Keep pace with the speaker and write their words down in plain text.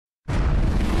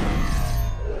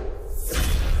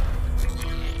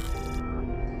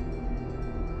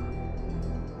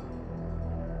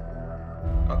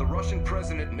Russian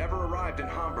president never arrived in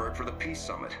Hamburg for the peace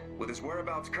summit. With his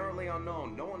whereabouts currently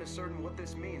unknown, no one is certain what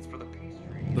this means for the peace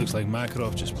treaty. Looks like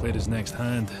Makarov just played his next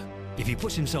hand. If he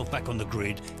puts himself back on the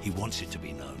grid, he wants it to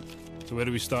be known. So where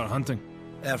do we start hunting?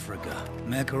 Africa.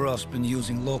 Makarov's been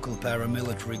using local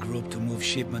paramilitary group to move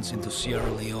shipments into Sierra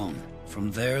Leone.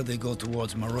 From there, they go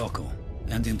towards Morocco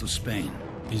and into Spain.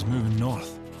 He's moving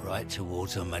north. Right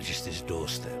towards Her Majesty's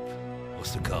doorstep.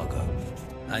 What's the cargo?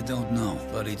 I don't know,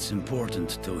 but it's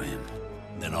important to him.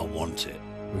 Then I want it.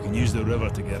 We can use the river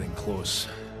to get in close.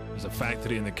 There's a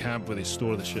factory in the camp where they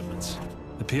store the shipments.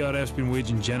 The PRF's been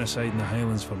waging genocide in the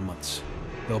Highlands for months.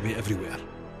 They'll be everywhere.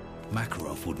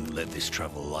 Makarov wouldn't let this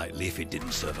travel lightly if it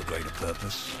didn't serve a greater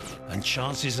purpose. And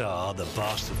chances are the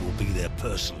bastard will be there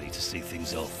personally to see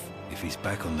things off. If he's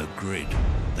back on the grid,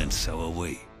 then so are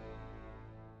we.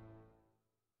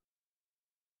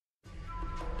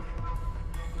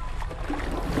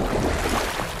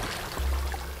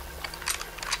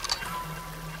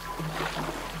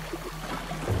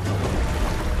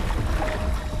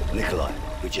 Nikolai,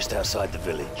 we're just outside the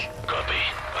village. Copy.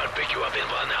 I'll pick you up in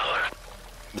 1 hour.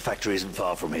 The factory isn't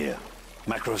far from here.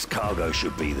 Makarov's cargo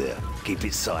should be there. Keep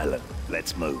it silent.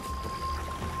 Let's move.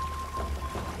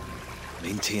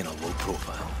 Maintain a low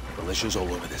profile. Militia's all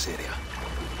over this area.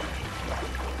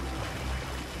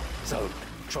 So,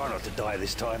 try not to die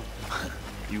this time.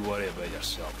 You worry about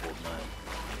yourself, old man.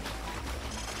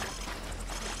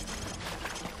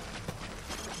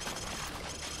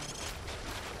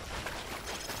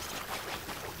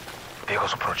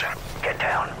 Vehicles approaching. Get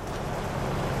down.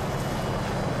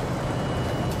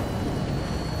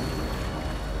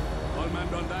 All men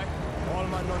don't die. All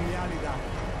men don't nearly die.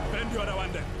 Bend your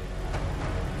one day.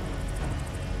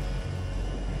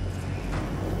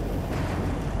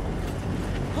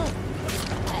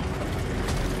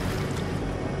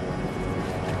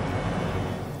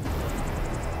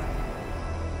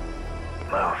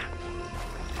 Move.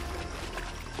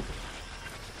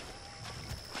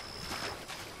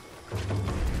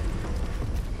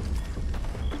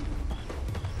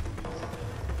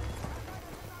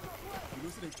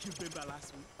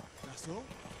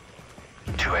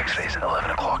 Two X-rays,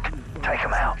 11 o'clock. Take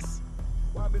him out.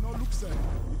 Why be no look, sir?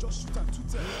 You just shoot at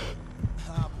 210.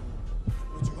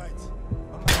 But you right.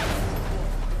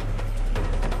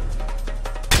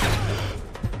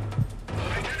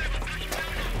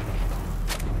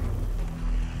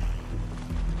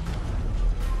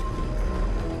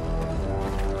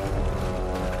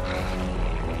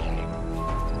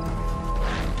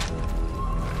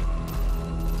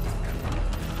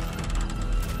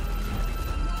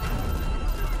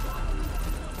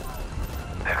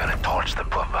 They're gonna torch the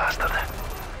poor bastard.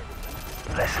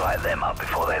 Let's light them up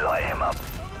before they light him up.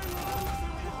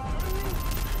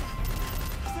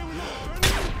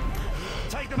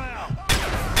 Take them out!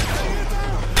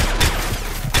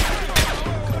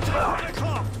 Move.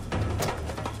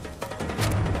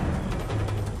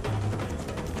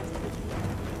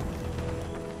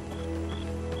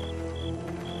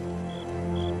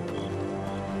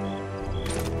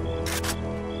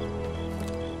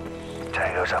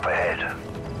 Tango's up ahead.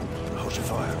 Hold your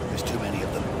fire. There's too many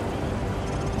of them.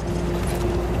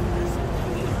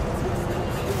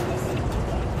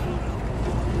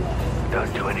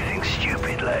 Don't do anything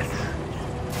stupid, lads.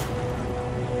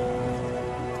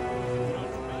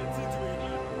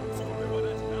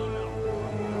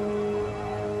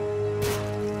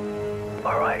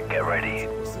 All right, get ready.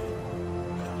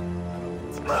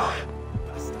 Move.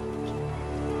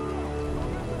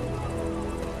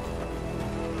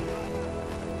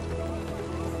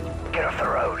 Get off the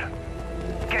road.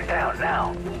 Get down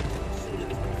now.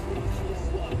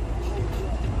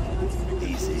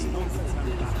 Easy.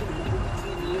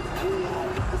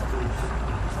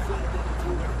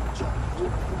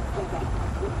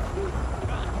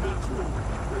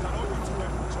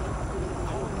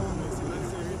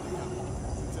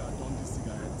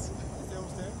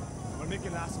 We'll make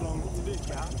it last long today,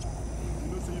 yeah? You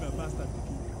know, so you're a bastard.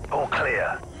 All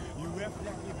clear. You have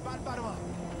like a bad one.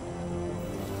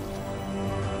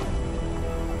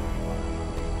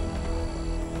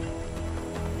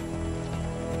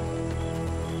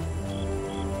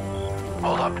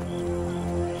 Hold up.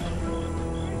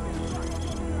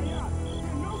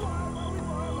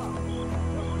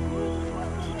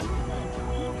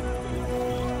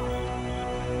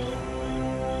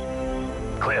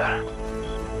 Clear.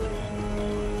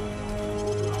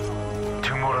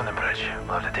 Two more on the bridge.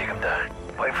 We'll have to take them down.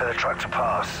 Wait for the truck to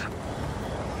pass.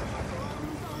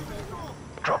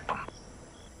 Drop them.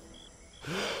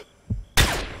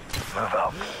 Move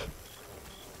up.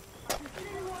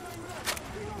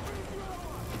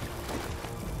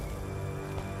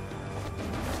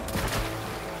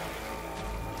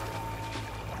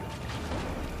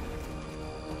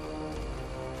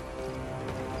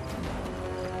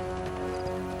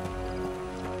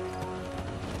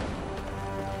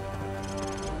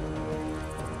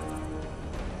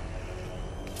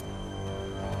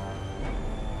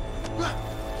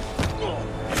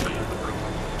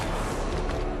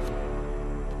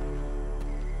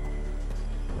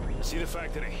 See the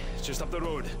factory. It's just up the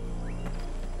road.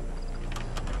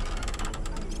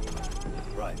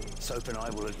 Right, Soap and I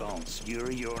will advance.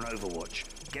 Yuri, you're on overwatch.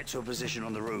 Get to a position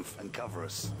on the roof and cover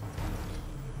us.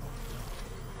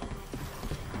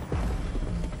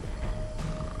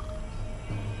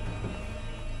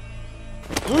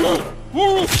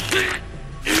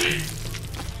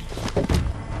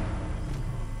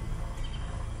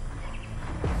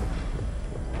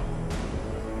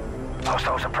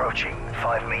 Hostiles approaching,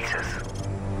 5 meters.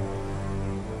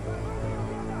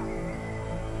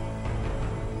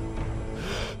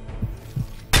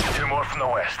 Two more from the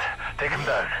west. Take them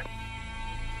down.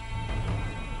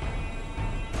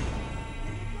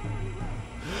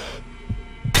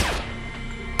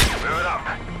 Move it up.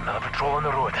 Another patrol on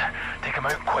the road. Take them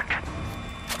out quick.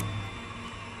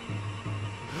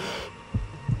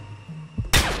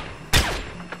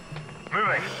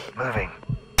 Moving. Moving.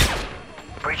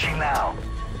 Breaching now.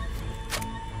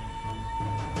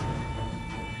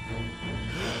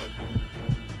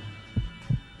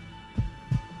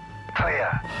 Clear.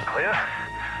 Clear?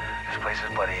 This place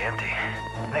is bloody empty.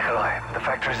 Nikolai, the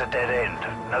factory's a dead end.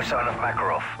 No sign of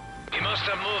Makarov. He must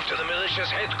have moved to the militia's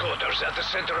headquarters at the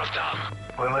center of town.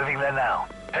 We're moving there now.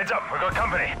 Heads up, we've got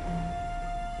company.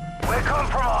 We're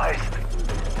compromised!